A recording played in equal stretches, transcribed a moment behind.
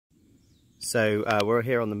So we're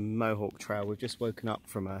here on the Mohawk Trail. We've just woken up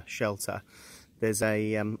from a shelter. There's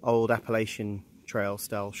a old Appalachian Trail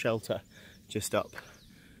style shelter just up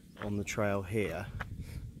on the trail here.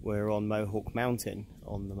 We're on Mohawk Mountain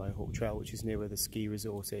on the Mohawk Trail, which is near where the ski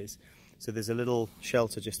resort is. So there's a little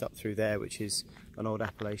shelter just up through there, which is an old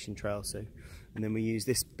Appalachian Trail. And then we use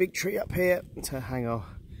this big tree up here to hang our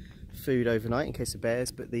food overnight in case of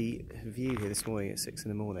bears. But the view here this morning at 6 in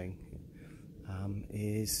the morning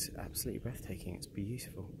is absolutely breathtaking. It's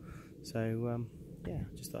beautiful. So yeah,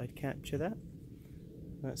 just thought I'd capture that.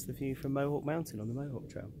 That's the view from Mohawk Mountain on the Mohawk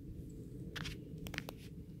Trail.